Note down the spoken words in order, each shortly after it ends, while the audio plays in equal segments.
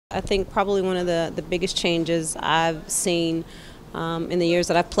I think probably one of the biggest changes I've seen in the years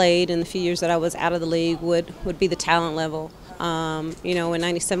that I've played and the few years that I was out of the league would be the talent level. In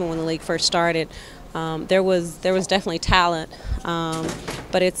 '97 when the league first started, there was definitely talent,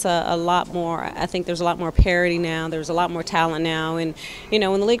 but it's a lot more. I think there's a lot more parity now. There's a lot more talent now, and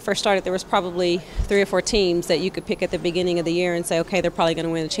when the league first started, there was probably 3 or 4 teams that you could pick at the beginning of the year and say, okay, they're probably going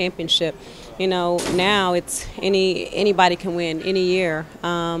to win the championship. Now it's anybody can win any year,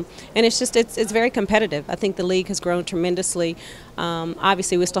 and it's very competitive. I think the league has grown tremendously.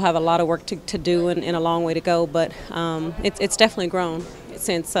 Obviously, we still have a lot of work to do and a long way to go, but it's definitely grown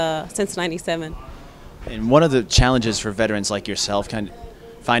since '97. And one of the challenges for veterans like yourself, kind of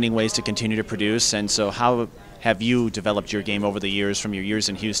finding ways to continue to produce. And so how have you developed your game over the years, from your years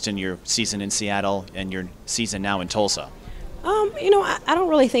in Houston, your season in Seattle, and your season now in Tulsa? I don't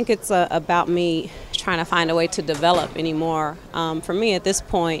really think it's about me trying to find a way to develop anymore. For me, at this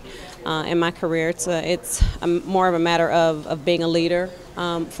point in my career, it's more of a matter of being a leader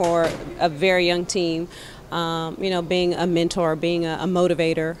for a very young team. Being a mentor, being a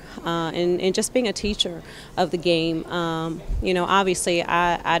motivator, and just being a teacher of the game. Obviously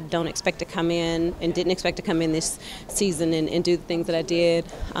I don't expect to come in and didn't expect to come in this season and do the things that I did,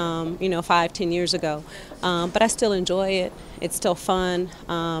 5-10 years ago. But I still enjoy it. It's still fun.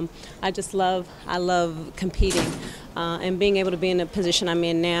 I love competing. And being able to be in the position I'm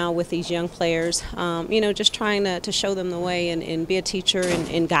in now with these young players, just trying to show them the way and be a teacher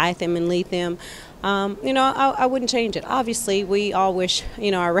and guide them and lead them. I wouldn't change it. Obviously, we all wish,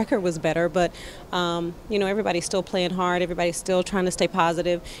 our record was better, but, everybody's still playing hard. Everybody's still trying to stay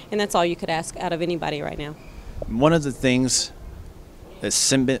positive, and that's all you could ask out of anybody right now. One of the things that's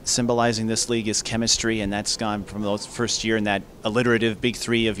symbolizing this league is chemistry, and that's gone from the first year in that alliterative big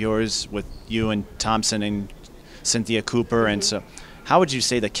three of yours with you and Thompson and Cynthia Cooper. And so how would you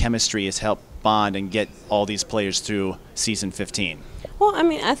say the chemistry has helped bond and get all these players through season 15? Well,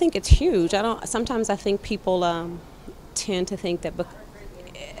 I think it's huge. Sometimes I think people tend to think that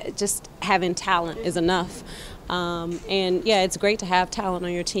just having talent is enough. And yeah, it's great to have talent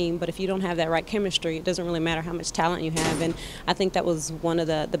on your team, but if you don't have that right chemistry, it doesn't really matter how much talent you have. And I think that was one of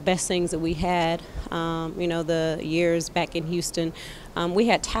the best things that we had, the years back in Houston. We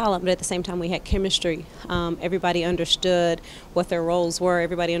had talent, but at the same time we had chemistry. Everybody understood what their roles were.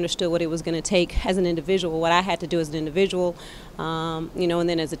 Everybody understood what it was going to take as an individual, what I had to do as an individual, and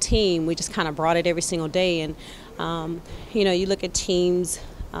then as a team, we just kind of brought it every single day. And, you look at teams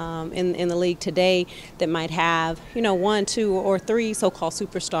in the league today that might have 1, 2, or 3 so-called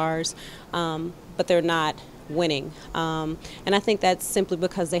superstars, but they're not winning, and I think that's simply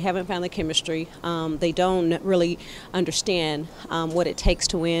because they haven't found the chemistry. They don't really understand what it takes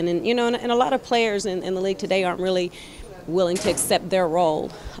to win, and and a lot of players in the league today aren't really willing to accept their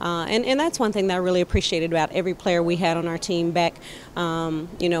role, and that's one thing that I really appreciated about every player we had on our team back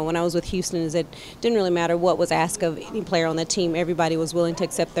when I was with Houston, is it didn't really matter what was asked of any player on the team. Everybody was willing to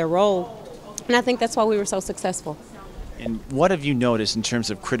accept their role, and I think that's why we were so successful. And what have you noticed in terms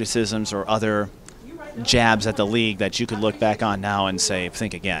of criticisms or other jabs at the league that you could look back on now and say,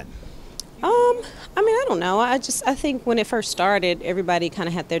 think again? I don't know. I think when it first started, everybody kind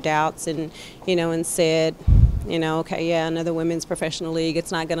of had their doubts and said, okay, yeah, another women's professional league,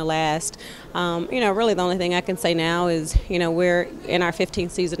 it's not going to last. Really the only thing I can say now is, we're in our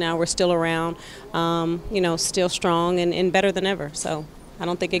 15th season now. We're still around, still strong and better than ever. So I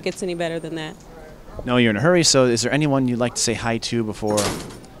don't think it gets any better than that. No, you're in a hurry. So is there anyone you'd like to say hi to before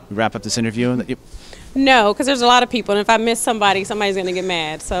we wrap up this interview? No, because there's a lot of people, and if I miss somebody, somebody's going to get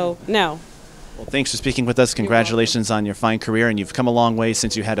mad. So no. Well, thanks for speaking with us. Congratulations on your fine career, and you've come a long way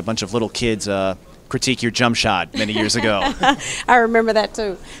since you had a bunch of little kids critique your jump shot many years ago. I remember that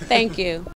too. Thank you.